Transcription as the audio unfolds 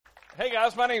Hey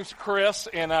guys, my name's Chris,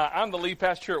 and I'm the lead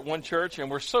pastor at One Church, and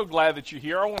we're so glad that you're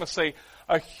here. I want to say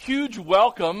a huge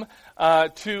welcome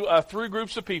to three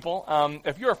groups of people.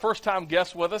 If you're a first-time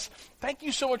guest with us, thank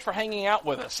you so much for hanging out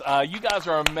with us. You guys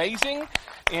are amazing,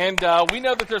 and we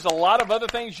know that there's a lot of other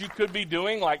things you could be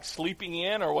doing, like sleeping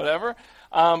in or whatever.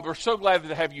 We're so glad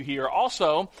to have you here.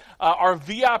 Also, our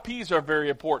VIPs are very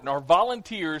important. Our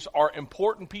volunteers are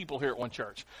important people here at One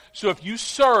Church. So if you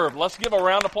serve, let's give a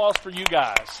round of applause for you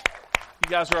guys. You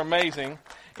guys are amazing.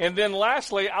 And then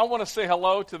lastly, I want to say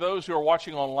hello to those who are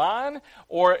watching online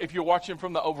or if you're watching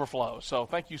from the overflow. So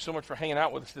thank you so much for hanging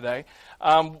out with us today.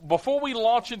 Before we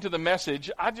launch into the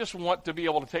message, I just want to be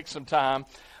able to take some time,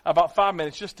 about 5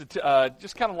 minutes, just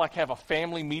kind of like have a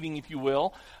family meeting, if you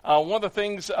will. One of the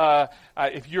things,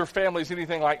 if your family is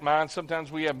anything like mine,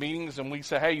 sometimes we have meetings and we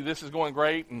say, hey, this is going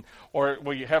great, or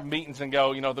we have meetings and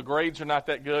go, the grades are not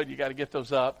that good, you got to get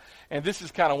those up. And this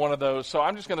is kind of one of those. So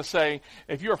I'm just going to say,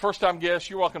 if you're a first-time guest,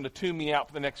 you're welcome to tune me out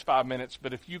for the next 5 minutes.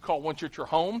 But if you call One Church your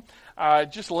home,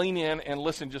 just lean in and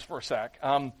listen just for a sec.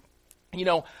 I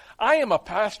am a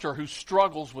pastor who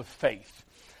struggles with faith.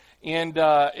 And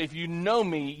if you know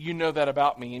me, you know that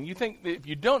about me. And you think that if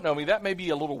you don't know me, that may be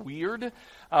a little weird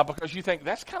because you think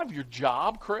that's kind of your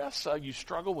job, Chris. You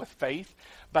struggle with faith.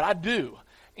 But I do.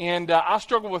 And I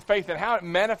struggle with faith. And how it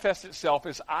manifests itself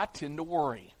is I tend to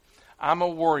worry. I'm a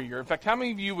worrier. In fact, how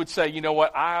many of you would say, you know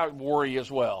what, I worry as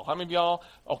well? How many of y'all?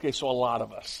 Okay, so a lot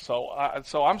of us.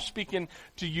 So I'm speaking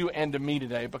to you and to me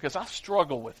today because I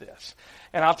struggle with this.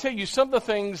 And I'll tell you, some of the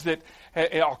things that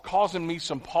are causing me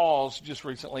some pause just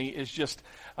recently is just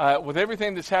with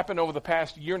everything that's happened over the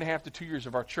past year and a half to 2 years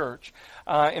of our church.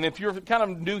 And if you're kind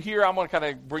of new here, I'm going to kind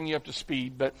of bring you up to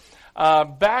speed. But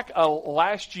back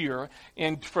last year,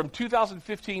 from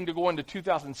 2015 to going to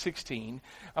 2016,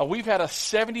 we've had a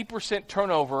 70%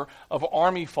 turnover of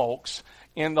Army folks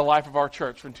in the life of our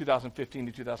church from 2015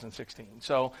 to 2016.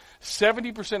 So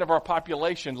 70% of our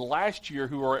population last year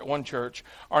who were at One Church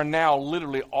are now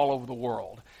literally all over the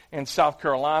world. In South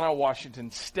Carolina,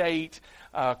 Washington State,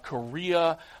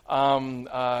 Korea,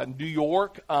 New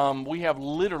York, we have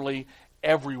literally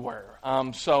everywhere.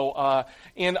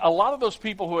 And a lot of those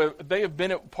people they have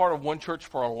been a part of One Church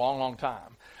for a long, long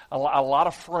time. A lot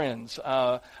of friends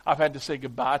I've had to say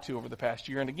goodbye to over the past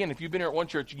year. And again, if you've been here at One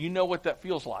Church, you know what that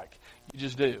feels like. You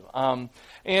just do.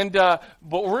 But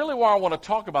really what I want to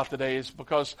talk about today is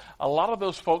because a lot of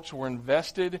those folks were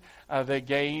invested, they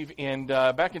gave. And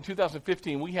back in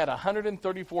 2015, we had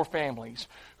 134 families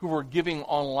who were giving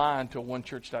online to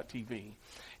onechurch.tv.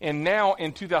 And now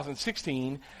in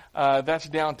 2016, that's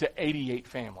down to 88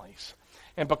 families.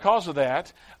 And because of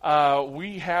that,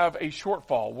 we have a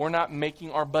shortfall. We're not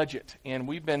making our budget. And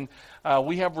we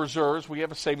have reserves. We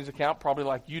have a savings account, probably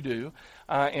like you do.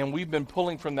 And we've been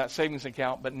pulling from that savings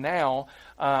account. But now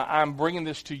I'm bringing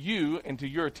this to you and to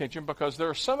your attention because there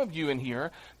are some of you in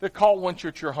here that call One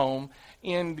Church your home.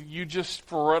 And you just,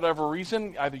 for whatever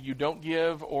reason, either you don't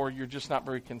give or you're just not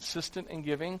very consistent in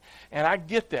giving. And I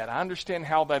get that. I understand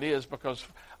how that is because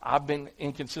I've been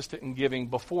inconsistent in giving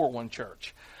before One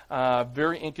Church.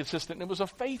 Very inconsistent. And it was a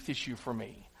faith issue for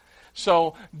me.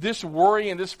 So this worry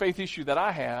and this faith issue that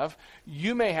I have,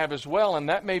 you may have as well, and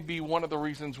that may be one of the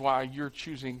reasons why you're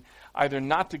choosing either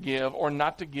not to give or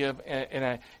not to give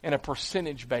in a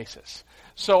percentage basis.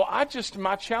 So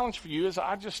my challenge for you is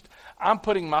I'm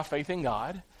putting my faith in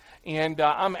God. And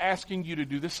I'm asking you to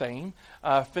do the same.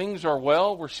 Things are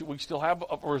well. We still have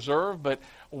a reserve, but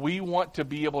we want to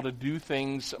be able to do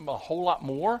things a whole lot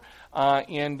more.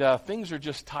 And things are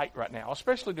just tight right now,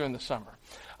 especially during the summer.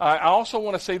 I also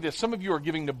want to say this. Some of you are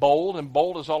giving to Bold, and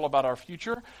Bold is all about our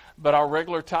future, but our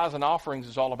regular tithes and offerings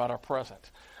is all about our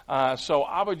present. So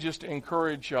I would just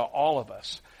encourage all of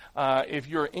us. If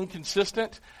you're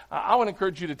inconsistent, I would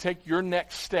encourage you to take your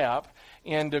next step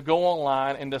and to go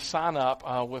online and to sign up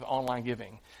with online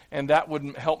giving. And that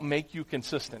would help make you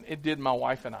consistent. It did my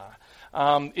wife and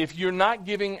I. If you're not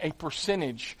giving a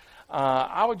percentage,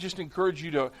 I would just encourage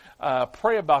you to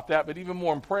pray about that, but even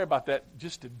more than pray about that,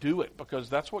 just to do it, because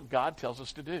that's what God tells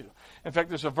us to do. In fact,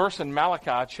 there's a verse in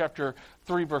Malachi chapter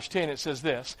 3, verse 10. It says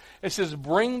this. It says,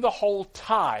 bring the whole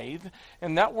tithe,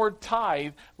 and that word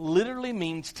tithe literally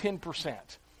means 10%.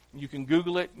 You can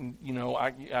Google it, and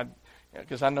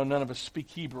because I know none of us speak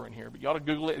Hebrew in here, but you ought to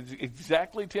Google it. It's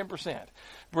exactly 10%.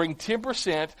 Bring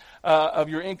 10% of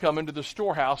your income into the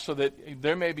storehouse so that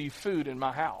there may be food in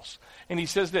my house. And he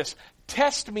says this,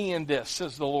 test me in this,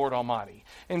 says the Lord Almighty,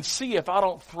 and see if I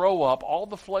don't throw up all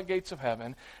the floodgates of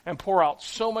heaven and pour out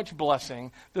so much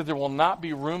blessing that there will not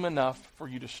be room enough for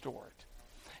you to store it.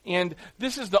 And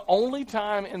this is the only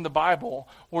time in the Bible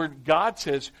where God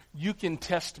says, you can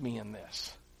test me in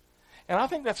this. And I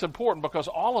think that's important because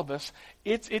all of us,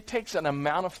 it takes an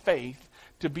amount of faith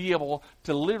to be able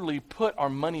to literally put our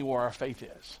money where our faith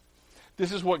is.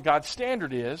 This is what God's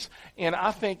standard is, and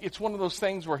I think it's one of those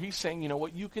things where he's saying, you know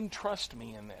what, you can trust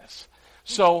me in this.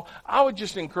 So I would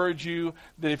just encourage you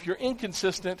that if you're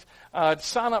inconsistent,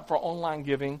 sign up for online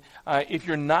giving. If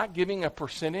you're not giving a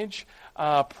percentage,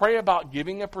 pray about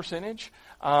giving a percentage.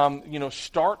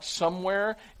 Start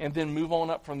somewhere and then move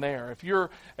on up from there.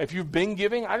 If you've been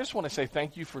giving, I just want to say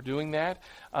thank you for doing that.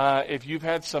 If you've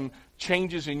had some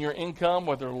changes in your income,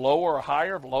 whether lower or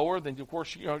higher, lower, then of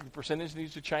course the percentage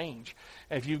needs to change.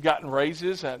 If you've gotten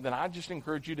raises, then I just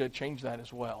encourage you to change that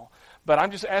as well. But I'm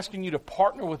just asking you to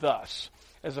partner with us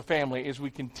as a family as we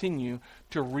continue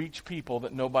to reach people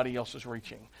that nobody else is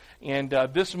reaching. And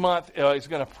this month is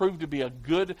going to prove to be a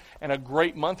good and a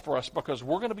great month for us because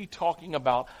we're going to be talking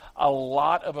about a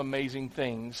lot of amazing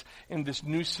things in this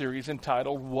new series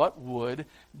entitled, What Would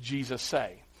Jesus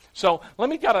Say? So let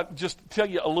me just tell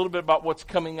you a little bit about what's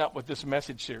coming up with this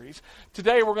message series.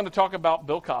 Today we're going to talk about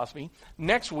Bill Cosby.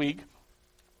 Next week,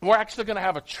 we're actually going to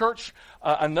have a church,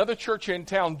 another church in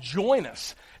town, join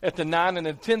us at the 9 and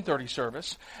the 10:30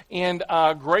 service. And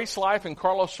Grace Life and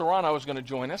Carlos Serrano is going to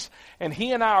join us. And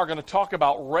he and I are going to talk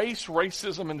about race,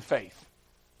 racism, and faith.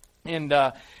 And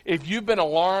if you've been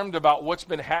alarmed about what's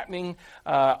been happening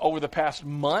over the past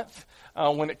month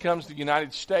when it comes to the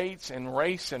United States and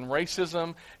race and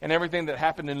racism and everything that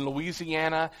happened in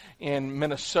Louisiana and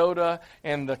Minnesota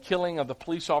and the killing of the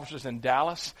police officers in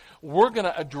Dallas, we're going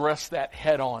to address that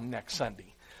head on next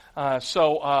Sunday.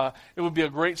 So it would be a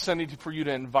great Sunday for you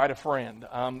to invite a friend.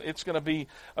 It's going to be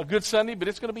a good Sunday, but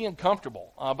it's going to be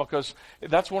uncomfortable because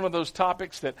that's one of those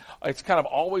topics that it's kind of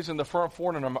always in the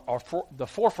forefront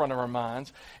of our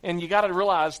minds. And you got to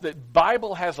realize that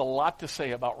Bible has a lot to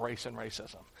say about race and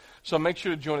racism. So make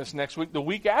sure to join us next week. The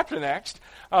week after next,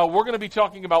 we're going to be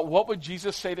talking about what would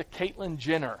Jesus say to Caitlyn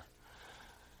Jenner,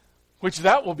 which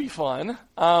that will be fun.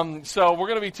 So we're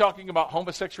going to be talking about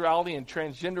homosexuality and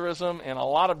transgenderism and a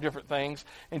lot of different things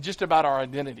and just about our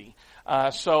identity.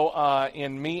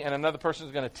 And me and another person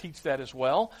is going to teach that as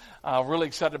well. Really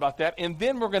excited about that. And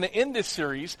then we're going to end this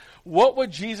series, What Would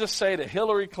Jesus Say to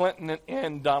Hillary Clinton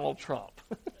and Donald Trump?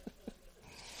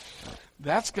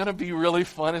 That's going to be really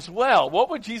fun as well. What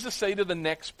would Jesus say to the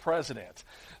next president?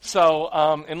 So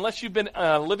unless you've been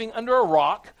living under a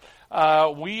rock,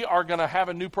 we are going to have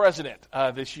a new president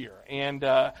this year, and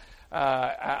I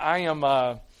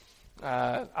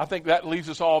think that leaves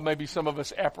us all, maybe some of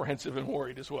us, apprehensive and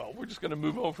worried as well. We're just going to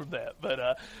move on from that.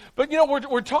 But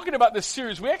we're talking about this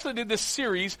series. We actually did this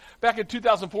series back in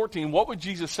 2014, What Would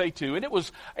Jesus Say To? And it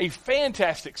was a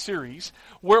fantastic series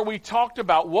where we talked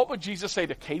about what would Jesus say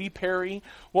to Katy Perry,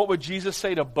 what would Jesus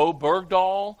say to Bo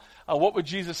Bergdahl, what would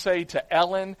Jesus say to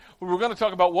Ellen? We were going to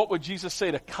talk about what would Jesus say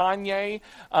to Kanye,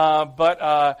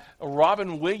 but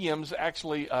Robin Williams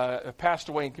actually passed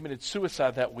away and committed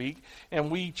suicide that week, and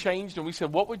we changed and we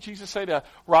said, what would Jesus say to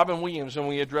Robin Williams? And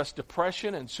we addressed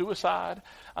depression and suicide.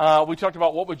 We talked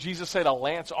about what would Jesus say to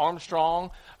Lance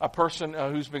Armstrong, a person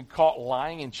who's been caught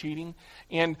lying and cheating.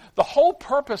 And the whole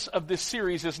purpose of this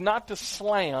series is not to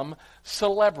slam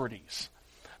celebrities.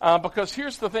 Because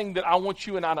here's the thing that I want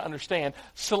you and I to understand.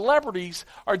 Celebrities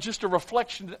are just a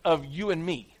reflection of you and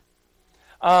me.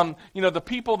 The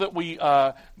people that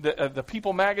the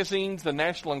People magazines, the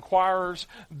National Enquirers,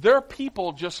 they're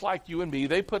people just like you and me.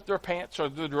 They put their pants or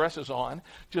their dresses on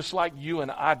just like you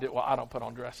and I do. Well, I don't put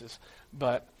on dresses,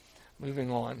 but moving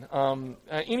on.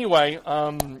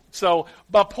 So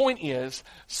my point is,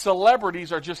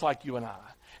 celebrities are just like you and I.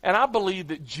 And I believe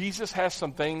that Jesus has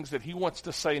some things that he wants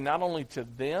to say not only to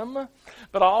them,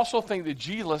 but I also think that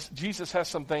Jesus has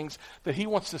some things that he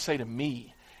wants to say to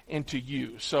me and to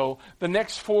you. So the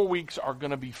next 4 weeks are going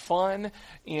to be fun,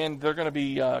 and they're going to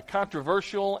be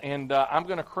controversial, and I'm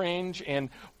going to cringe,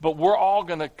 but we're all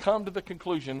going to come to the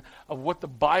conclusion of what the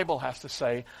Bible has to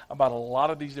say about a lot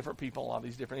of these different people, a lot of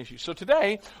these different issues. So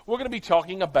today, we're going to be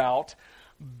talking about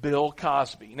Bill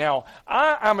Cosby. Now,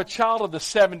 I'm a child of the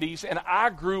 70s, and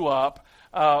I grew up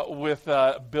with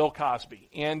Bill Cosby.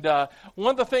 And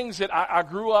one of the things that I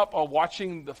grew up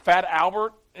watching the Fat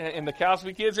Albert and the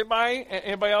Cosby Kids.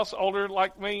 Anybody else older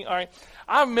like me? All right.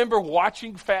 I remember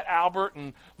watching Fat Albert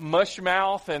and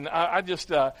Mushmouth, and I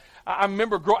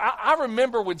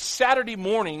remember when Saturday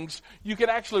mornings you could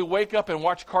actually wake up and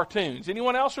watch cartoons.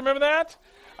 Anyone else remember that?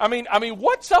 I mean,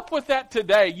 what's up with that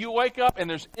today? You wake up and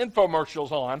there's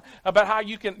infomercials on about how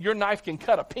your knife can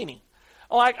cut a penny.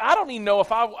 Like, I don't even know if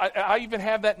I even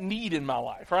have that need in my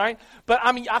life, right? But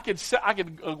I mean, I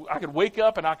could wake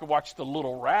up and I could watch The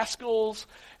Little Rascals,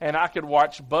 and I could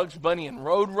watch Bugs Bunny and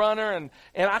Roadrunner,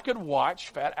 and I could watch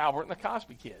Fat Albert and the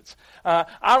Cosby Kids.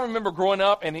 I remember growing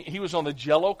up, and he was on the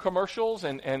Jell-O commercials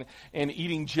and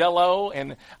eating Jell-O.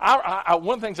 And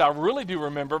one of the things I really do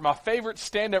remember, my favorite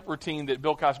stand-up routine that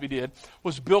Bill Cosby did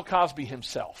was Bill Cosby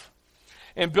himself.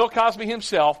 And Bill Cosby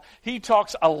himself, he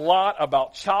talks a lot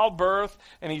about childbirth,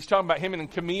 and he's talking about him and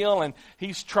Camille, and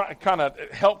he's trying to kind of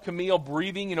help Camille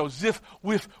breathing, ziff,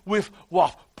 whiff, whiff,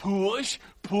 waff, push.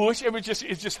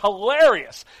 It's just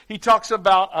hilarious. He talks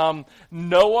about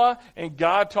Noah and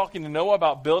God talking to Noah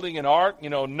about building an ark.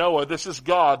 Noah, this is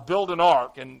God, build an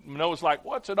ark. And Noah's like,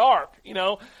 what's an ark?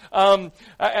 And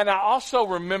I also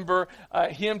remember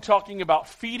him talking about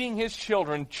feeding his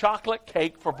children chocolate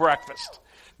cake for breakfast.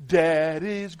 Dad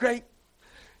is great.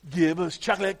 Give us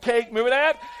chocolate cake. Remember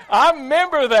that? I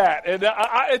remember that.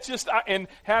 And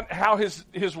how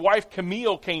his wife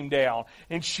Camille came down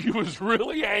and she was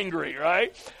really angry,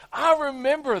 right? I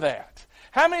remember that.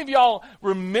 How many of y'all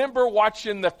remember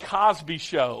watching the Cosby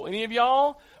Show? Any of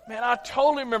y'all? Man, I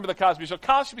totally remember the Cosby Show.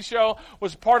 Cosby Show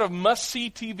was part of must-see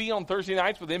TV on Thursday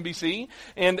nights with NBC.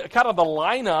 And kind of the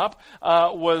lineup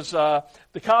was The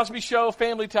Cosby Show,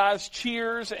 Family Ties,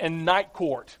 Cheers, and Night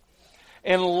Court.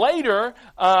 And later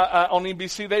on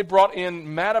NBC, they brought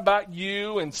in Mad About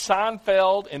You and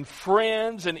Seinfeld and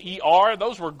Friends and ER.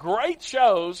 Those were great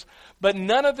shows, but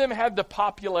none of them had the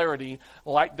popularity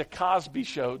like The Cosby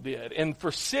Show did. And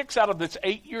for 6 out of its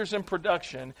 8 years in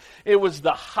production, it was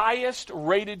the highest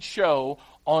rated show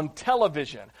on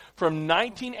television from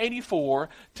 1984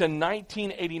 to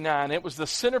 1989. It was the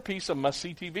centerpiece of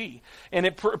must-see TV. And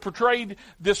it portrayed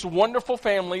this wonderful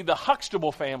family, the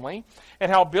Huxtable family,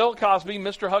 and how Bill Cosby,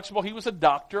 Mr. Huxtable, he was a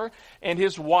doctor, and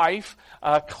his wife,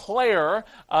 Claire,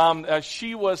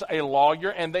 she was a lawyer,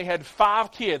 and they had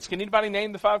 5 kids. Can anybody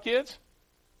name the 5 kids?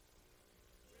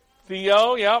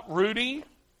 Theo, yep. Rudy.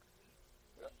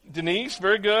 Denise,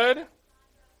 very good.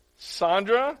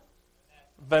 Sandra.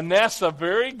 Vanessa,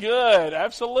 very good.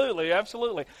 Absolutely.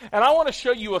 And I want to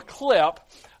show you a clip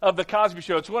of The Cosby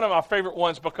Show. It's one of my favorite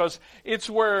ones because it's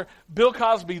where Bill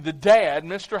Cosby, the dad,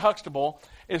 Mr. Huxtable,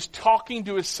 is talking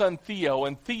to his son Theo,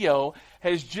 and Theo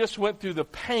has just went through the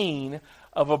pain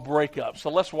of a breakup. So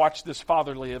let's watch this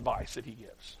fatherly advice that he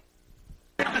gives.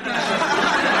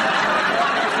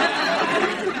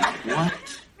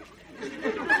 What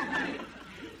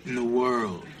in the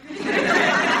world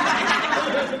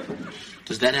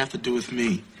does that have to do with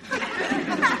me?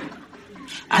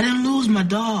 I didn't lose my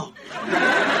dog.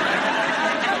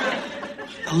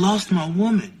 I lost my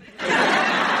woman.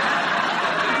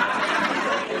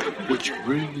 Which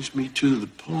brings me to the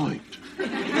point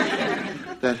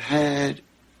that had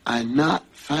I not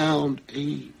found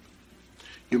Abe,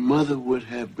 your mother would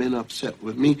have been upset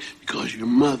with me because your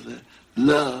mother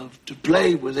loved to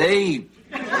play with Abe.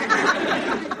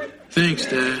 Thanks,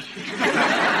 Dad.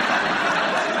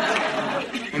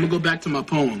 I'm going to go back to my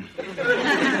poem.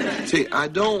 See, I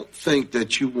don't think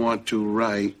that you want to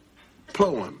write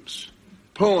poems.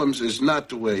 Poems is not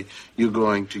the way you're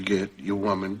going to get your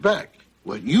woman back.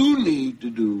 What you need to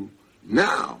do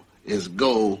now is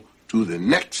go to the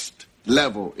next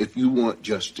level if you want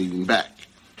Justine back.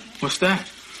 What's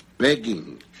that?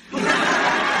 Begging.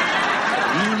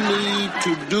 You need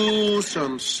to do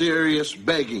some serious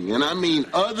begging. And I mean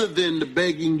other than the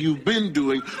begging you've been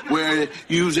doing where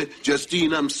you say,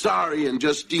 Justine, I'm sorry, and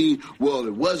Justine, well,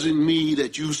 it wasn't me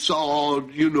that you saw,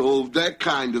 that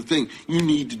kind of thing. You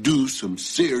need to do some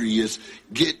serious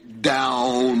get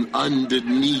down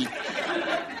underneath.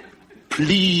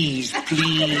 Please.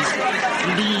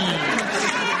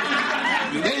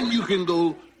 Then you can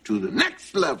go to the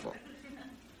next level,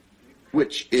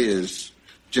 which is...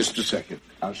 Just a second.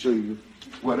 I'll show you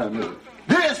what I mean.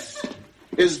 This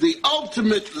is the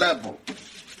ultimate level.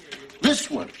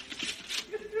 This one.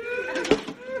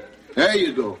 There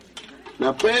you go.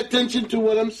 Now pay attention to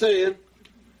what I'm saying.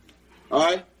 All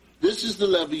right? This is the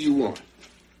level you want.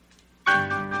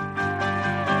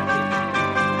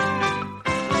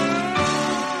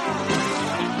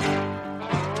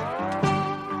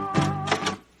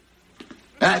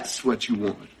 That's what you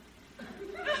want.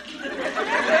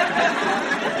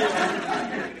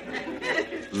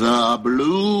 The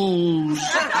blues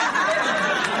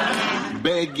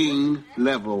begging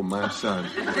level, my son.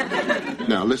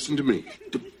 Now listen to me.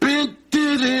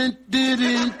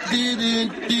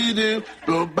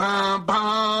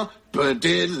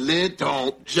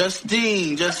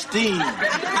 Justine.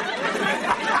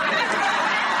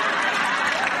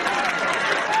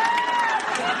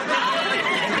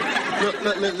 Look,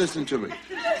 Listen to me.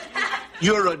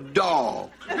 You're a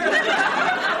dog. You're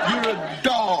a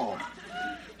dog.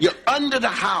 You're under the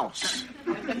house.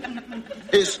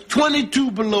 It's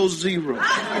 22 below zero.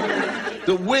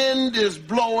 The wind is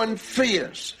blowing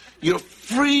fierce. You're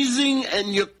freezing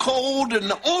and you're cold, and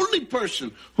the only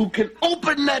person who can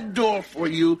open that door for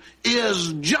you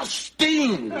is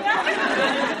Justine.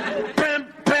 Pam,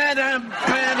 padam,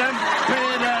 padam,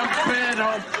 padam,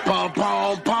 padam, pom,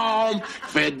 pom, pom,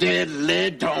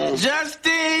 fiddly dom.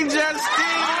 Justine. All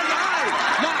right.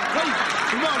 Now, wait.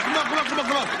 Come on.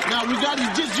 Now, we got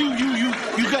to just you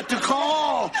got to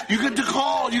call. You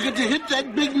get to hit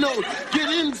that big note. Get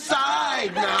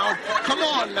inside now. Come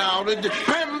on now.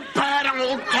 Pam,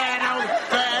 padam, padam,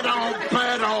 padam,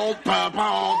 padam, pom,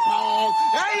 pom, pom.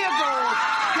 There you go.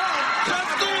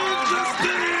 Justine.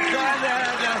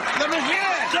 Let me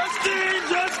hear it. Justine.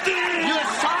 You're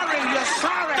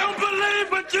sorry. Don't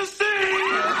believe what you see.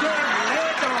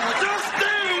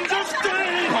 Justine.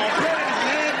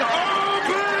 Oh,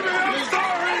 baby, I'm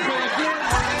sorry.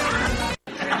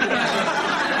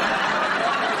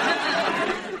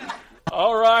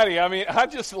 All righty. I mean, I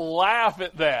just laugh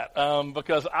at that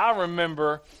because I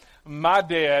remember my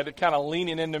dad kind of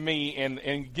leaning into me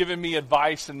and giving me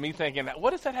advice and me thinking,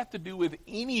 what does that have to do with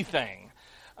anything?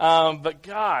 But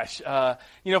gosh, for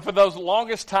those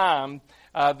longest time,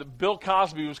 Bill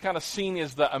Cosby was kind of seen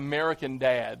as the American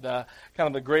dad, kind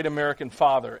of the great American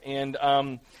father. And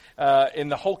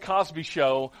the whole Cosby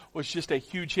show was just a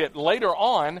huge hit. Later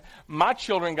on, my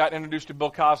children got introduced to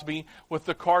Bill Cosby with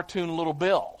the cartoon Little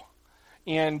Bill.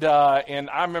 And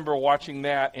I remember watching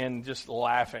that and just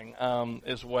laughing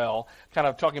as well, kind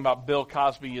of talking about Bill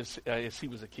Cosby as he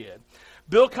was a kid.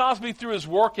 Bill Cosby, through his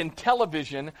work in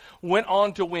television, went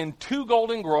on to win 2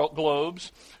 Golden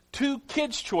Globes, 2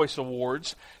 Kids' Choice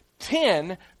Awards,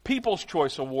 10 People's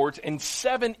Choice Awards, and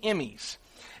 7 Emmys.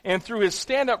 And through his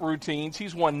stand-up routines,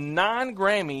 he's won 9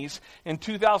 Grammys. In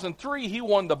 2003, he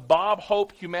won the Bob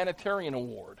Hope Humanitarian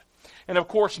Award. And, of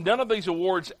course, none of these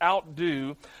awards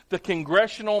outdo the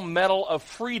Congressional Medal of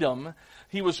Freedom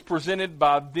he was presented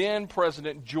by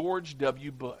then-President George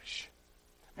W. Bush.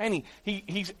 And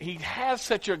he has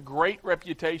such a great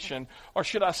reputation, or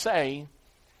should I say,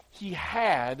 he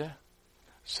had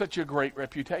such a great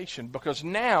reputation, because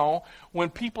now when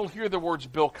people hear the words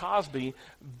Bill Cosby,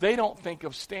 they don't think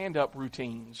of stand-up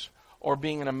routines or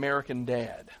being an American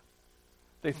dad.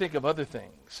 They think of other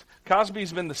things.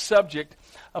 Cosby's been the subject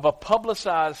of a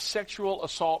publicized sexual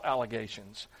assault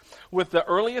allegations. With the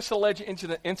earliest alleged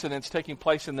incidents taking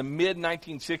place in the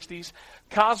mid-1960s,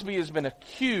 Cosby has been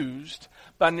accused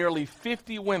by nearly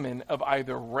 50 women of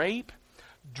either rape,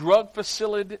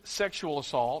 drug-facilitated sexual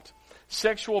assault,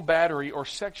 sexual battery, or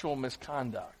sexual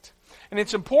misconduct. And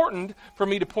it's important for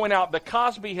me to point out that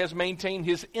Cosby has maintained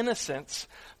his innocence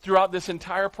throughout this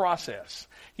entire process.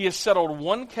 He has settled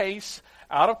 1 case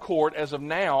out of court as of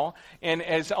now, and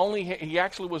he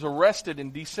actually was arrested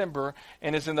in December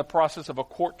and is in the process of a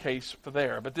court case for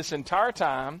there. But this entire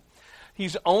time,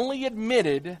 he's only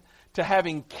admitted to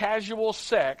having casual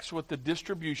sex with the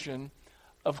distribution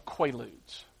of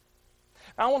Quaaludes.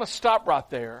 I want to stop right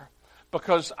there,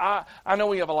 because I know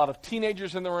we have a lot of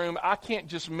teenagers in the room. I can't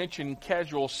just mention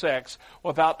casual sex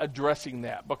without addressing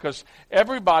that, because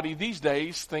everybody these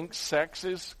days thinks sex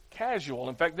is casual.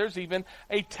 In fact, there's even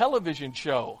a television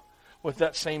show with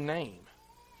that same name.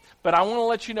 But I want to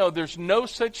let you know there's no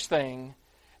such thing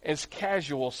as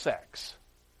casual sex.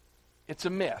 It's a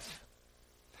myth.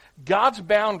 God's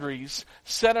boundaries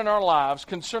set in our lives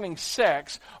concerning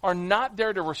sex are not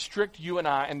there to restrict you and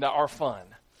I into our fun.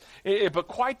 But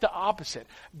quite the opposite.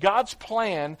 God's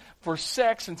plan for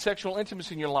sex and sexual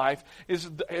intimacy in your life is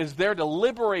there to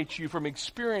liberate you from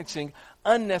experiencing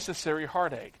unnecessary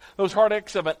heartache. Those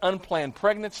heartaches of an unplanned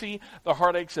pregnancy, the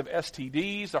heartaches of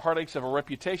STDs, the heartaches of a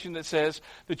reputation that says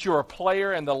that you're a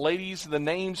player, and the ladies, the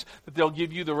names that they'll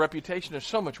give you, the reputation is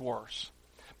so much worse.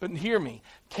 But hear me,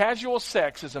 casual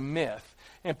sex is a myth.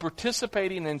 And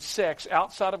participating in sex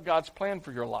outside of God's plan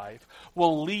for your life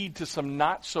will lead to some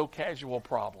not-so-casual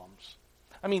problems.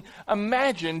 I mean,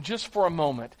 imagine just for a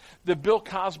moment that Bill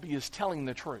Cosby is telling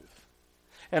the truth.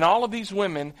 And all of these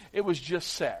women, it was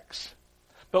just sex.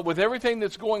 But with everything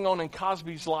that's going on in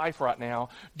Cosby's life right now,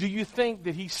 do you think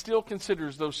that he still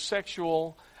considers those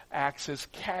sexual acts as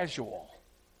casual?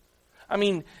 I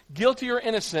mean, guilty or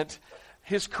innocent,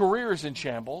 his career is in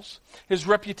shambles. His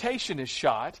reputation is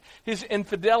shot. His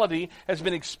infidelity has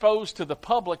been exposed to the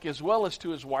public as well as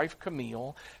to his wife,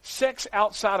 Camille. Sex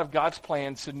outside of God's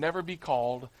plan should never be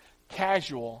called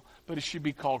casual, but it should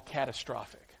be called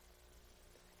catastrophic.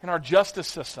 In our justice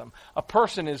system, a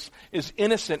person is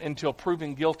innocent until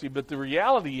proven guilty. But the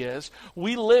reality is,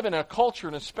 we live in a culture,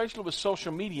 and especially with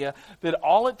social media, that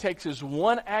all it takes is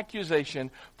one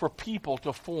accusation for people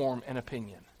to form an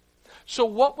opinion. So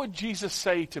what would Jesus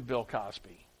say to Bill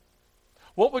Cosby?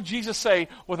 What would Jesus say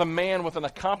with a man with an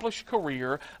accomplished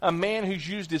career, a man who's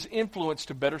used his influence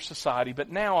to better society,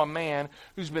 but now a man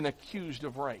who's been accused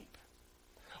of rape?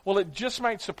 Well, it just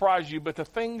might surprise you, but the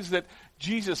things that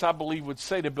Jesus, I believe, would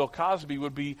say to Bill Cosby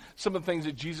would be some of the things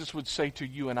that Jesus would say to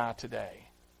you and I today.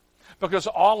 Because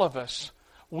all of us,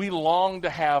 we long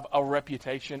to have a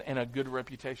reputation, and a good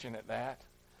reputation at that.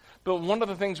 But one of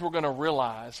the things we're going to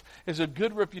realize is a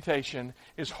good reputation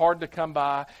is hard to come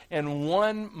by, and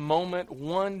one moment,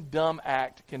 one dumb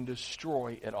act can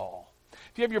destroy it all.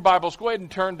 If you have your Bibles, go ahead and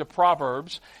turn to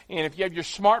Proverbs. And if you have your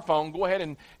smartphone, go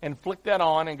ahead and flick that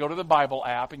on and go to the Bible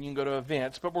app, and you can go to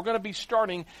events. But we're going to be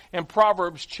starting in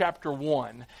Proverbs chapter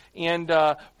 1. And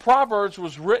Proverbs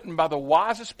was written by the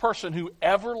wisest person who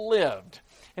ever lived.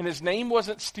 And his name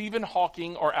wasn't Stephen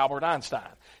Hawking or Albert Einstein.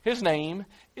 His name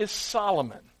is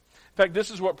Solomon. In fact,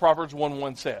 this is what Proverbs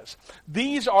 1:1 says.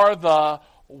 These are the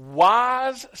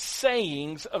wise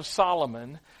sayings of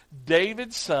Solomon,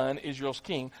 David's son, Israel's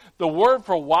king. The word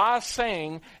for wise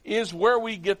saying is where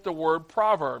we get the word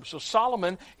Proverbs. So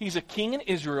Solomon, he's a king in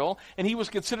Israel, and he was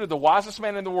considered the wisest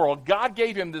man in the world. God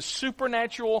gave him this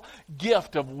supernatural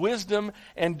gift of wisdom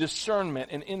and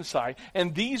discernment and insight.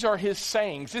 And these are his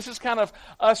sayings. This is kind of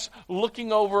us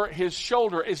looking over his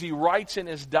shoulder as he writes in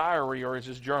his diary or as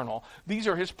his journal. These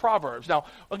are his Proverbs. Now,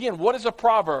 again, what is a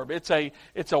proverb? It's a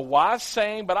wise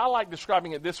saying, but I like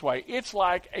describing it this way. It's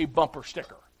like a bumper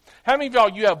sticker. How many of y'all,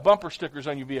 you have bumper stickers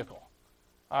on your vehicle?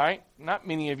 All right, not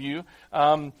many of you,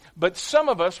 but some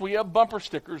of us, we have bumper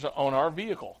stickers on our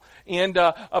vehicle. And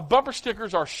bumper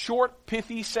stickers are short,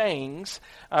 pithy sayings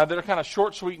that are kind of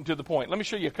short, sweet, and to the point. Let me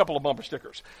show you a couple of bumper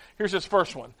stickers. Here's this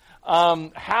first one.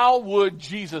 How would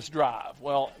Jesus drive?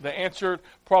 Well, the answer,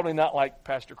 probably not like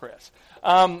Pastor Chris,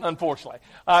 unfortunately.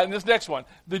 And this next one,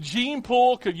 the gene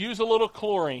pool could use a little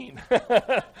chlorine.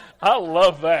 I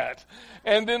love that.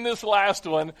 And then this last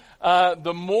one,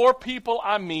 the more people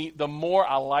I meet, the more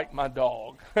I like my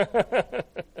dog.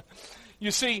 You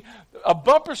see, a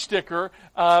bumper sticker,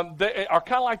 they are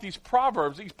kind of like these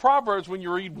proverbs. These proverbs, when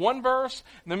you read one verse,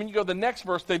 and then when you go to the next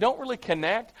verse, they don't really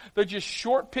connect. They're just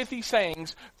short, pithy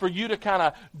sayings for you to kind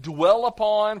of dwell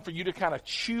upon, for you to kind of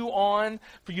chew on,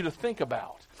 for you to think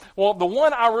about. Well, the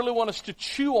one I really want us to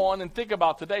chew on and think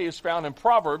about today is found in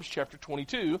Proverbs chapter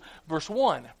 22, verse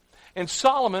 1. And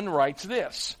Solomon writes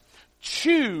this: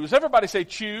 choose. Everybody say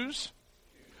choose.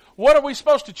 What are we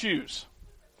supposed to choose?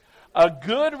 A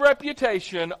good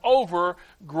reputation over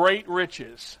great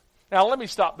riches. Now, let me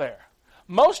stop there.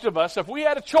 Most of us, if we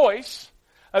had a choice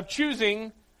of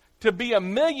choosing to be a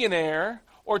millionaire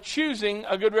or choosing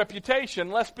a good reputation,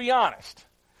 let's be honest.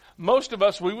 Most of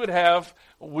us, we would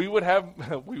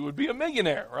be a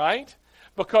millionaire, right?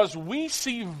 Because we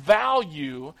see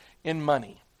value in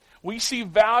money. We see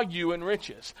value in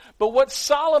riches. But what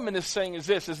Solomon is saying is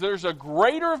this, is there's a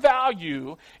greater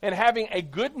value in having a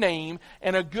good name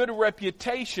and a good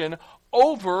reputation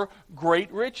over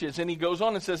great riches. And he goes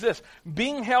on and says this: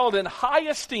 being held in high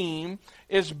esteem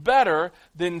is better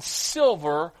than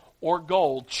silver or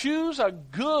gold. Choose a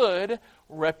good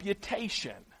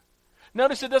reputation.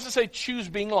 Notice it doesn't say choose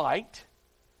being liked.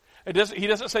 He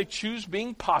doesn't say choose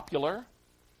being popular.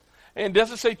 And it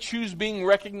doesn't say choose being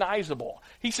recognizable.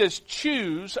 He says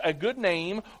choose a good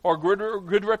name or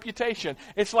good reputation.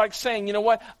 It's like saying, you know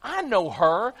what? I know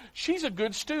her. She's a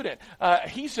good student.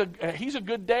 He's a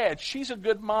good dad. She's a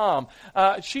good mom.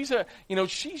 She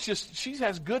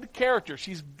has good character.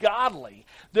 She's godly.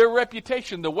 Their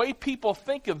reputation, the way people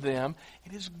think of them,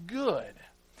 it is good.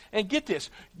 And get this,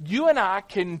 you and I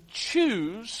can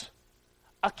choose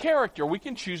a character. We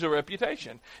can choose a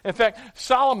reputation. In fact,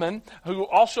 Solomon, who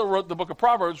also wrote the book of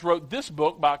Proverbs, wrote this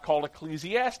book called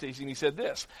Ecclesiastes, and he said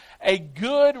this: a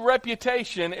good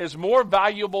reputation is more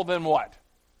valuable than what?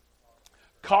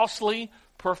 Costly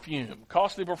perfume.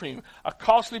 Costly perfume. A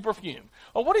costly perfume.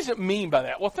 Well, what does it mean by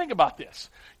that? Well, think about this.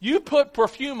 You put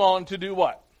perfume on to do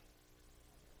what?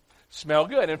 Smell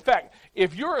good. In fact,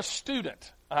 if you're a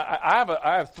student, I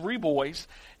have 3 boys,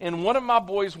 and one of my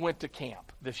boys went to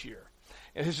camp this year.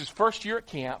 And this is his first year at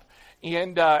camp.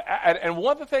 And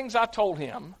one of the things I told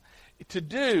him to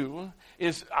do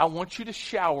is, I want you to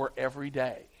shower every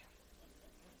day.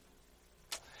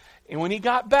 And when he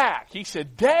got back, he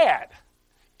said, Dad,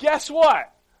 guess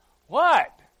what?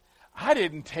 What? I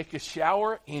didn't take a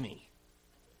shower any.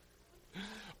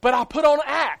 But I put on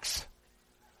Axe.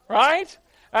 Right?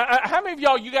 How many of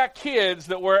y'all, you got kids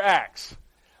that wear Axe?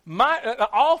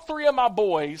 All three of my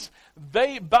boys,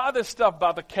 they buy this stuff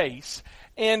by the case,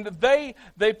 and they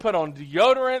put on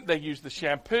deodorant, they use the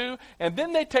shampoo, and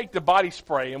then they take the body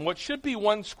spray, and what should be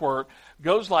one squirt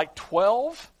goes like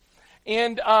 12,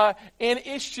 and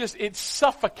it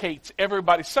suffocates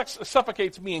everybody,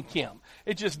 suffocates me and Kim.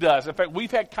 It just does. In fact,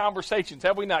 we've had conversations,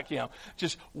 have we not, Kim?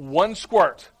 Just one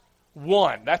squirt.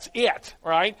 One. That's it,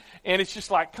 right? And it's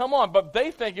just like, come on. But they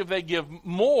think if they give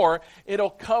more, it'll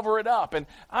cover it up. And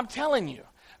I'm telling you,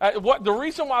 the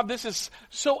reason why this is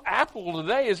so applicable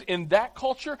today is in that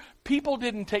culture, people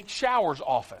didn't take showers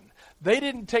often. They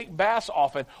didn't take baths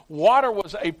often. Water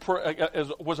was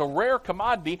a rare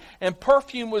commodity, and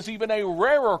perfume was even a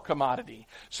rarer commodity.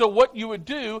 So what you would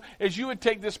do is you would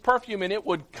take this perfume, and it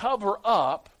would cover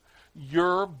up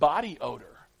your body odor.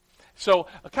 So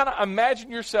kind of imagine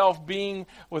yourself being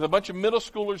with a bunch of middle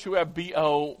schoolers who have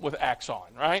BO with Axe on,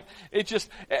 right?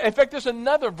 In fact, there's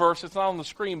another verse, it's not on the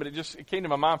screen, but it came to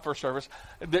my mind first service.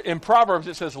 In Proverbs,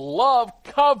 it says, love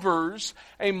covers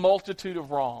a multitude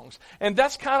of wrongs. And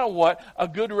that's kind of what a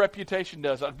good reputation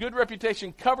does. A good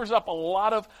reputation covers up a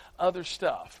lot of other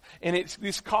stuff. And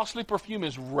this costly perfume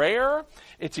is rare,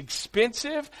 it's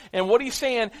expensive, and what he's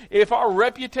saying, if our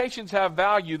reputations have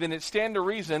value, then it stands to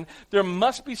reason there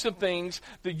must be some things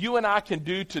that you and I can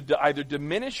do to either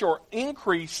diminish or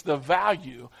increase the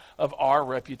value of our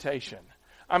reputation.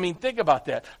 I mean, think about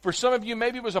that. For some of you,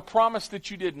 maybe it was a promise that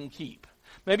you didn't keep.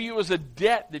 Maybe it was a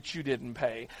debt that you didn't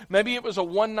pay. Maybe it was a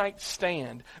one-night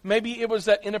stand. Maybe it was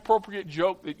that inappropriate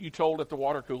joke that you told at the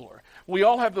water cooler. We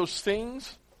all have those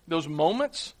things, those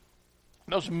moments,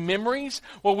 those memories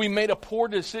where we made a poor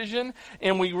decision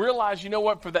and we realized, you know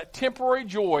what, for that temporary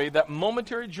joy, that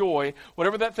momentary joy,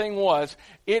 whatever that thing was,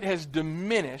 it has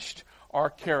diminished our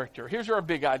character. Here's our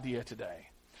big idea today.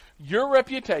 Your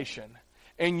reputation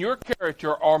and your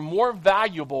character are more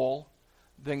valuable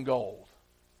than gold.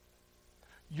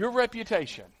 Your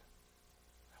reputation,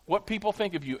 what people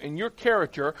think of you, and your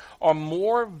character are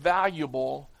more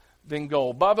valuable than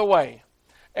gold. By the way,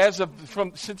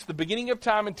 since the beginning of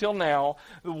time until now,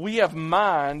 we have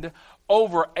mined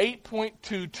over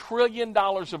 $8.2 trillion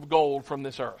of gold from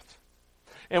this earth.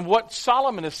 And what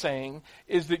Solomon is saying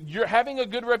is that you're having a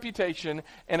good reputation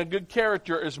and a good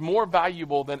character is more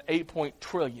valuable than $8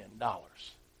 trillion.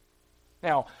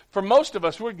 Now, for most of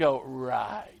us, we'd go,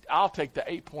 right, I'll take the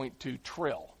 8.2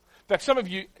 trill. In fact, some of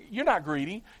you, you're not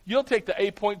greedy. You'll take the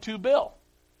 8.2 bill.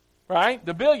 Right?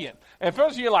 The billion. And for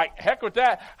those of you like, heck with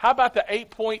that, how about the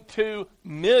 8.2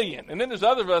 million? And then there's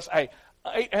other of us, hey,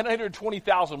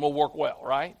 820,000 will work well,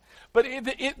 right? But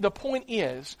the point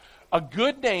is, a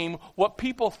good name, what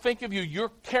people think of you, your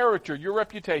character, your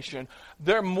reputation,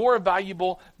 they're more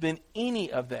valuable than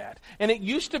any of that. And it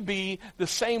used to be the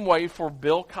same way for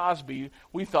Bill Cosby.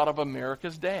 We thought of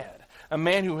America's dad. A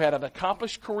man who had an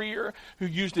accomplished career, who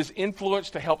used his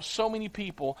influence to help so many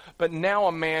people, but now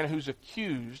a man who's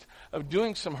accused of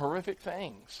doing some horrific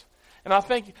things. And I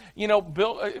think,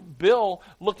 Bill,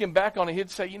 looking back on it, he'd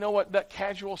say, you know what, that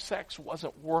casual sex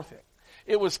wasn't worth it.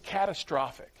 It was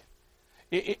catastrophic.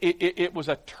 It was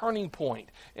a turning point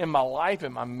in my life,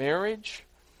 in my marriage,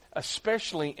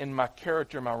 especially in my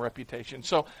character, my reputation.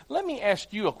 So let me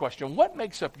ask you a question. What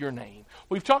makes up your name?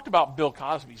 We've talked about Bill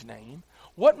Cosby's name.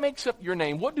 What makes up your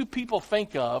name? What do people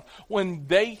think of when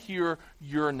they hear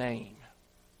your name?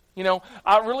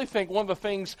 I really think one of the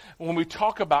things when we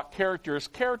talk about character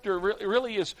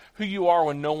really is who you are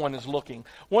when no one is looking.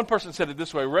 One person said it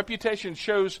this way: reputation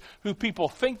shows who people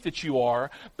think that you are,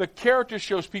 but character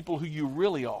shows people who you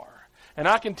really are. And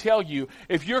I can tell you,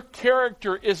 if your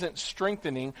character isn't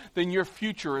strengthening, then your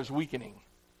future is weakening.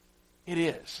 It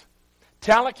is.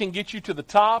 Talent can get you to the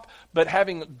top, but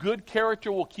having good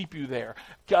character will keep you there.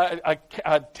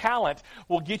 Talent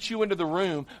will get you into the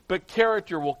room, but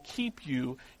character will keep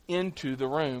you into the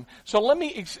room. So let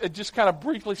me just kind of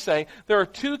briefly say there are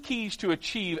two keys to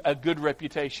achieve a good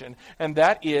reputation, and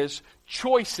that is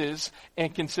choices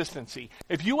and consistency.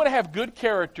 If you want to have good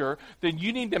character, then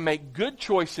you need to make good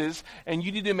choices and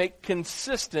you need to make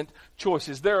consistent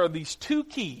choices. There are these two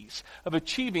keys of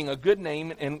achieving a good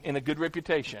name and a good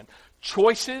reputation: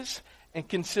 choices and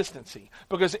consistency.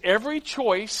 Because every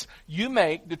choice you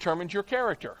make determines your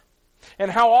character.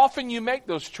 And how often you make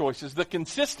those choices, the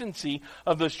consistency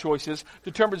of those choices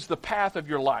determines the path of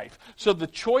your life. So the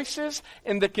choices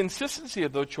and the consistency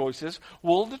of those choices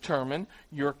will determine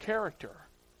your character.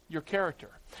 Your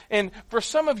character. And for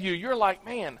some of you, you're like,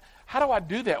 man, how do I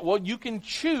do that? Well, you can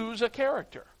choose a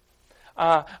character.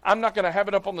 I'm not going to have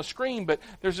it up on the screen, but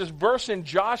there's this verse in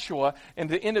Joshua, and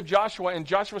the end of Joshua, and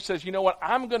Joshua says, you know what,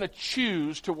 I'm going to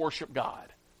choose to worship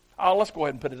God. Let's go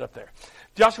ahead and put it up there.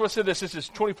 Joshua said this is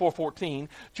 24:14.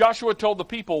 Joshua told the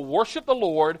people, worship the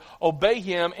Lord, obey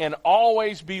him, and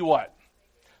always be what?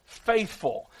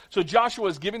 Faithful. So Joshua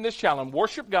is giving this challenge.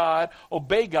 Worship God,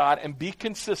 obey God, and be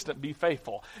consistent, be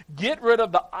faithful. Get rid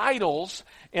of the idols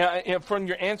from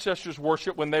your ancestors'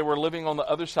 worship when they were living on the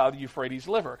other side of the Euphrates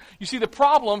River. You see, the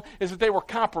problem is that they were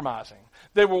compromising.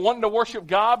 They were wanting to worship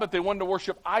God, but they wanted to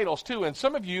worship idols too. And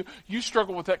some of you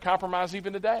struggle with that compromise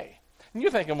even today. And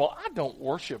you're thinking, well, I don't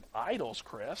worship idols,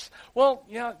 Chris. Well,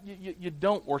 yeah, you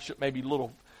don't worship maybe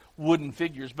little wooden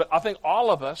figures. But I think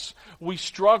all of us, we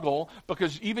struggle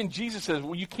because even Jesus says,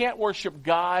 well, you can't worship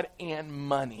God and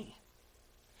money.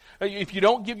 If you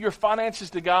don't give your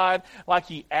finances to God like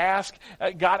he asked,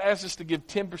 God asks us to give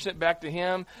 10% back to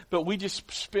him, but we just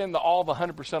spend all the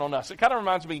 100% on us. It kind of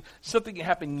reminds me of something that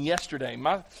happened yesterday.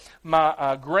 My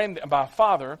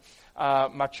father,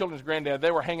 my children's granddad, they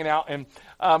were hanging out, and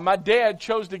my dad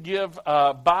chose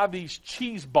to buy these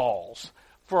cheese balls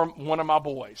for one of my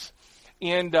boys.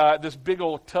 And this big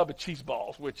old tub of cheese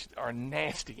balls, which are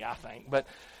nasty, I think. But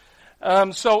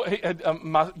so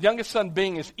my youngest son,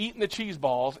 Bing, is eating the cheese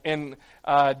balls, and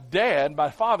Dad, my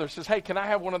father, says, hey, can I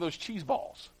have one of those cheese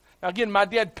balls? Now, again, my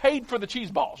dad paid for the cheese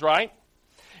balls, right?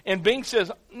 And Bing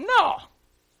says, no.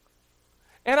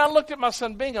 And I looked at my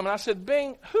son, Bingham, and I said,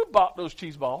 Bing, who bought those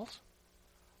cheese balls?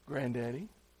 Granddaddy.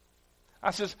 I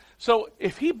says, so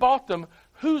if he bought them,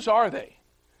 whose are they?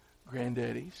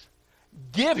 Granddaddy's.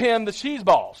 Give him the cheese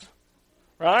balls,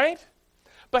 right?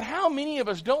 But how many of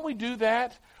us, don't we do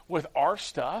that with our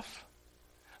stuff?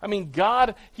 I mean,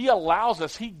 God, he allows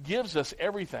us, he gives us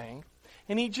everything,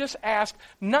 and he just asks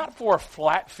not for a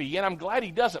flat fee, and I'm glad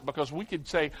he doesn't, because we could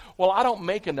say, well, I don't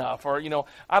make enough, or,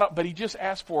 but he just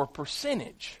asks for a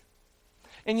percentage.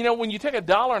 And, when you take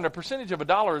 $1 and a percentage of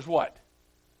 $1 is what?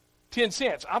 10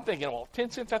 cents. I'm thinking, well,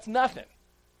 10 cents, that's nothing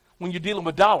when you're dealing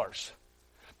with dollars.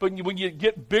 But when you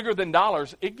get bigger than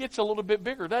dollars, it gets a little bit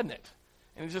bigger, doesn't it?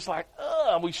 And it's just like,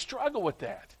 we struggle with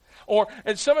that.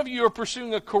 And some of you are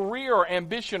pursuing a career or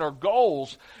ambition or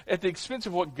goals at the expense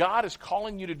of what God is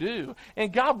calling you to do.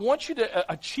 And God wants you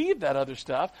to achieve that other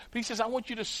stuff, but he says, I want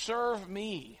you to serve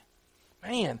me.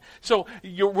 Man, so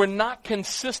we're not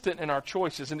consistent in our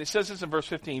choices. And it says this in verse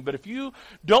 15, but if you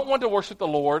don't want to worship the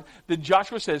Lord, then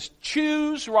Joshua says,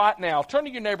 choose right now. Turn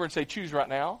to your neighbor and say, choose right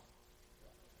now.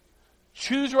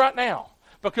 Choose right now,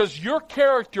 because your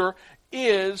character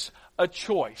is a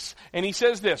choice. And he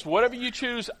says this, whatever you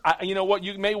choose,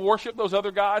 you may worship those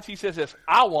other gods. He says this,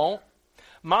 I won't.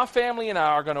 My family and I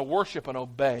are going to worship and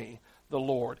obey the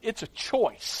Lord. It's a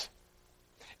choice.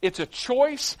 It's a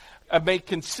choice made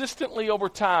consistently over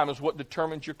time is what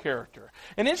determines your character.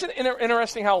 And isn't it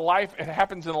interesting how it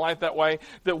happens in life that way,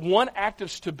 that one act of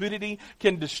stupidity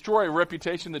can destroy a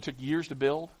reputation that took years to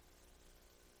build?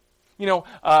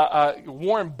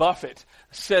 Warren Buffett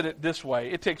said it this way,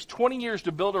 it takes 20 years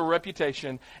to build a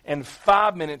reputation and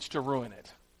 5 minutes to ruin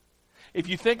it. If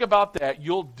you think about that,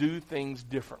 you'll do things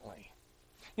differently.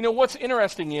 What's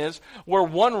interesting is where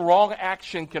one wrong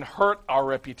action can hurt our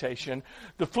reputation,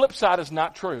 the flip side is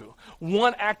not true.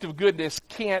 One act of goodness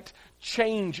can't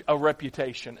change a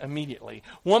reputation immediately.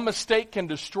 One mistake can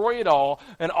destroy it all,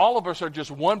 and all of us are just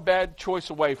one bad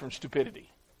choice away from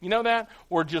stupidity. You know that?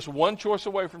 We're just one choice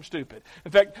away from stupid.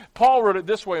 In fact, Paul wrote it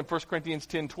this way in 1 Corinthians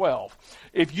 10:12.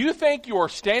 If you think you are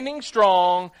standing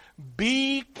strong,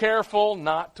 be careful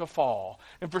not to fall.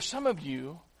 And for some of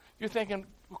you, you're thinking,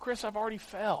 well, Chris, I've already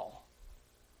fell.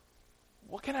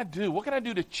 What can I do? What can I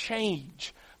do to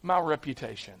change my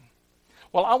reputation?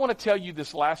 Well, I want to tell you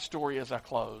this last story as I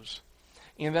close.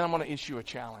 And then I'm going to issue a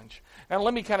challenge. Now,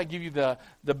 let me kind of give you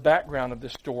the background of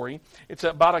this story. It's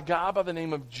about a guy by the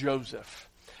name of Joseph.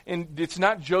 And it's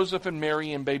not Joseph and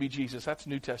Mary and baby Jesus. That's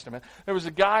New Testament. There was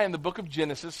a guy in the book of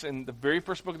Genesis, in the very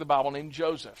first book of the Bible, named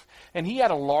Joseph. And he had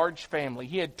a large family.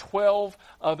 He had 12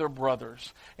 other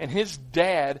brothers. And his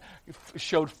dad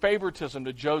showed favoritism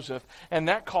to Joseph. And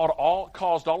that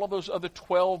caused all of those other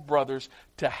 12 brothers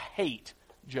to hate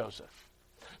Joseph.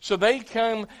 So they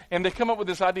come up with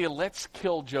this idea, let's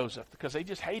kill Joseph, because they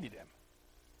just hated him.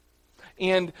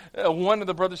 And one of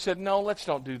the brothers said, no, let's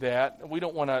don't do that.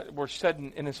 We're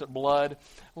shedding innocent blood.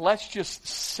 Let's just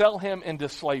sell him into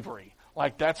slavery.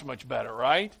 Like, that's much better,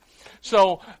 right?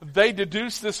 So they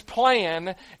deduce this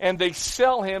plan, and they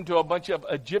sell him to a bunch of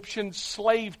Egyptian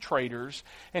slave traders,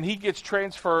 and he gets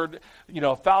transferred,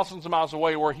 thousands of miles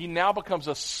away, where he now becomes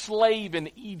a slave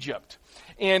in Egypt.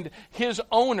 And his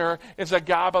owner is a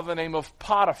guy by the name of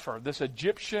Potiphar, this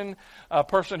Egyptian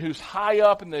person who's high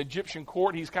up in the Egyptian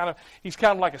court. He's kind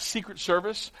of like a secret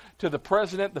service to the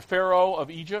president, the Pharaoh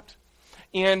of Egypt.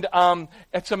 And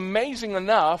it's amazing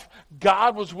enough,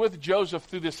 God was with Joseph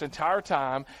through this entire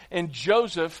time, and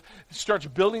Joseph starts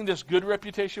building this good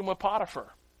reputation with Potiphar.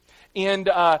 And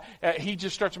he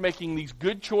just starts making these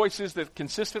good choices that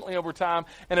consistently over time,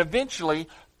 and eventually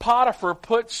Potiphar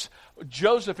puts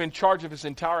Joseph in charge of his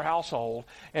entire household,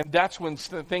 and that's when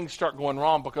things start going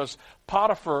wrong, because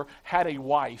Potiphar had a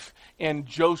wife, and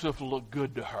Joseph looked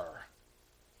good to her.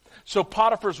 So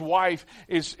Potiphar's wife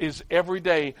is every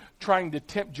day trying to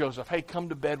tempt Joseph. Hey, come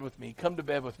to bed with me. Come to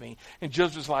bed with me. And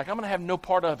Joseph's like, I'm going to have no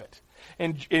part of it.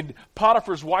 And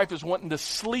Potiphar's wife is wanting to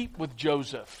sleep with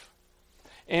Joseph.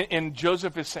 And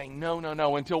Joseph is saying, no,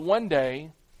 until one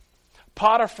day,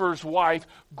 Potiphar's wife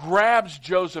grabs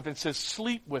Joseph and says,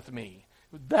 sleep with me.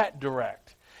 That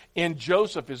direct. And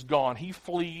Joseph is gone. He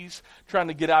flees, trying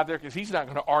to get out of there because he's not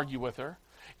going to argue with her.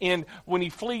 And when he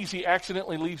flees, he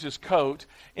accidentally leaves his coat,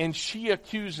 and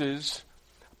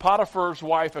Potiphar's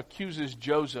wife accuses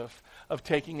Joseph of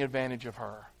taking advantage of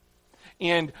her.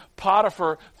 And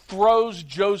Potiphar throws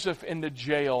Joseph into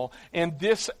jail, and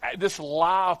this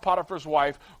lie of Potiphar's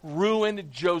wife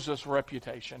ruined Joseph's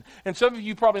reputation. And some of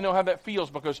you probably know how that feels,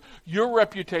 because your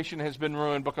reputation has been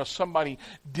ruined because somebody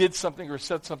did something or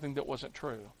said something that wasn't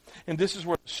true. And this is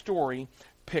where the story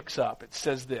picks up. It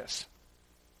says this.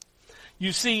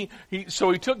 You see,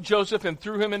 so he took Joseph and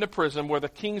threw him into prison where the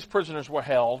king's prisoners were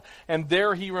held, and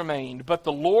there he remained. But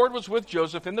the Lord was with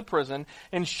Joseph in the prison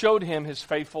and showed him his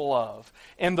faithful love.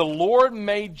 And the Lord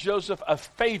made Joseph a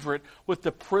favorite with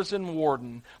the prison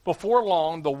warden. Before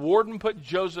long, the warden put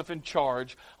Joseph in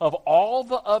charge of all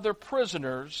the other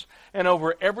prisoners and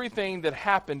over everything that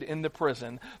happened in the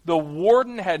prison. The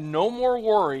warden had no more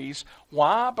worries.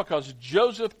 Why? Because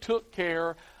Joseph took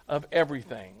care of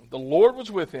everything. The Lord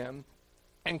was with him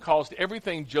and caused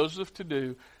everything Joseph to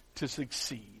do to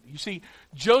succeed. You see,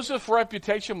 Joseph's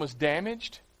reputation was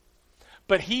damaged,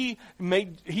 but he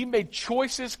made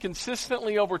choices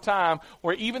consistently over time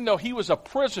where even though he was a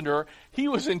prisoner, he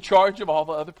was in charge of all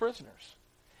the other prisoners.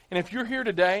 And if you're here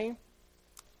today,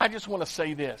 I just want to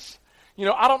say this. You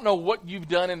know, I don't know what you've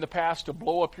done in the past to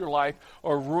blow up your life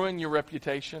or ruin your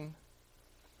reputation.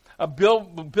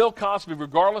 Bill Cosby,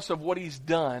 regardless of what he's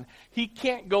done, he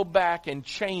can't go back and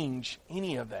change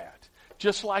any of that,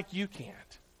 just like you can't.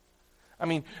 I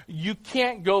mean, you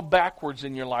can't go backwards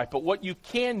in your life, but what you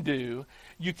can do,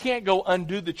 you can't go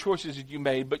undo the choices that you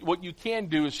made, but what you can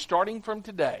do is, starting from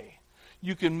today,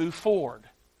 you can move forward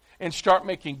and start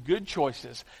making good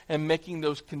choices and making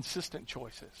those consistent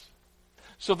choices.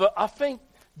 So I think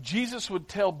Jesus would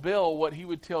tell Bill what he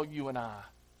would tell you and I.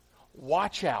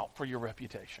 Watch out for your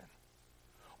reputation.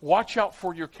 Watch out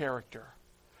for your character.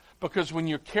 Because when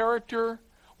your character,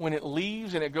 when it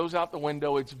leaves and it goes out the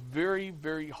window, it's very,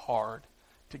 very hard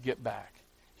to get back.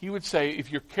 He would say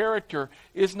if your character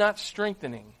is not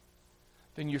strengthening,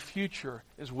 then your future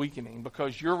is weakening,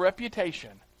 because your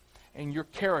reputation and your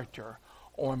character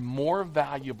are more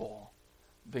valuable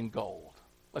than gold.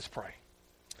 Let's pray.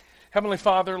 Heavenly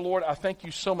Father, Lord, I thank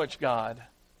you so much, God.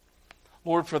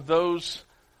 Lord, for those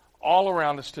all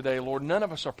around us today, Lord, none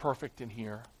of us are perfect in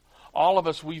here. All of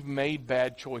us, we've made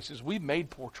bad choices. We've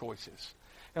made poor choices.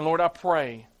 And Lord, I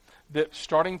pray that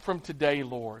starting from today,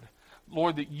 Lord,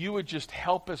 that you would just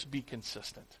help us be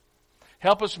consistent.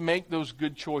 Help us make those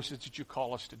good choices that you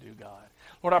call us to do, God.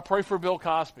 Lord, I pray for Bill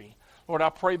Cosby. Lord, I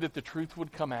pray that the truth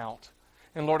would come out.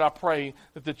 And Lord, I pray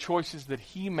that the choices that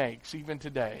he makes even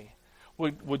today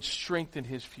would strengthen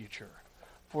his future.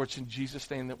 For it's in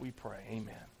Jesus' name that we pray.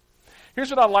 Amen. Here's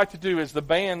what I'd like to do as the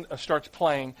band starts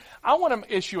playing. I want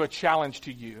to issue a challenge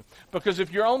to you, because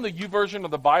if you're on the YouVersion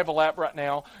of the Bible app right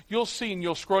now, you'll see, and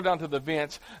you'll scroll down to the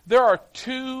events, there are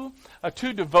two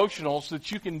devotionals that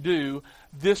you can do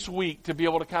this week to be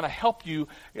able to kind of help you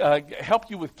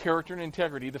with character and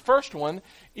integrity. The first one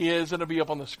is, it'll be up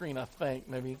on the screen, I think,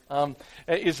 maybe,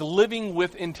 is Living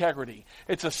with Integrity.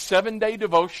 It's a 7-day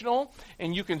devotional,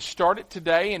 and you can start it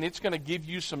today, and it's going to give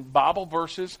you some Bible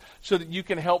verses so that you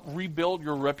can help rebuild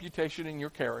your reputation and your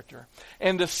character.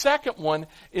 And the second one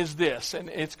is this, and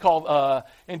it's called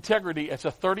Integrity. It's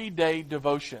a 30-day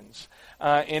devotions.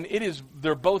 And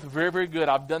they're both very, very good.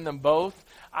 I've done them both.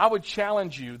 I would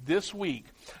challenge you this week,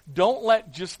 don't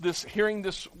let just hearing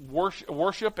this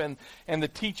worship and the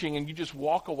teaching and you just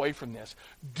walk away from this.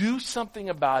 Do something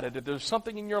about it. If there's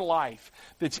something in your life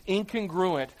that's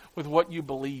incongruent with what you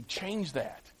believe, change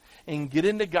that. And get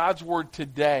into God's Word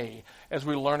today as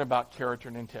we learn about character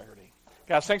and integrity.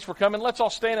 Guys, thanks for coming. Let's all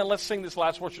stand and let's sing this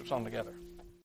last worship song together.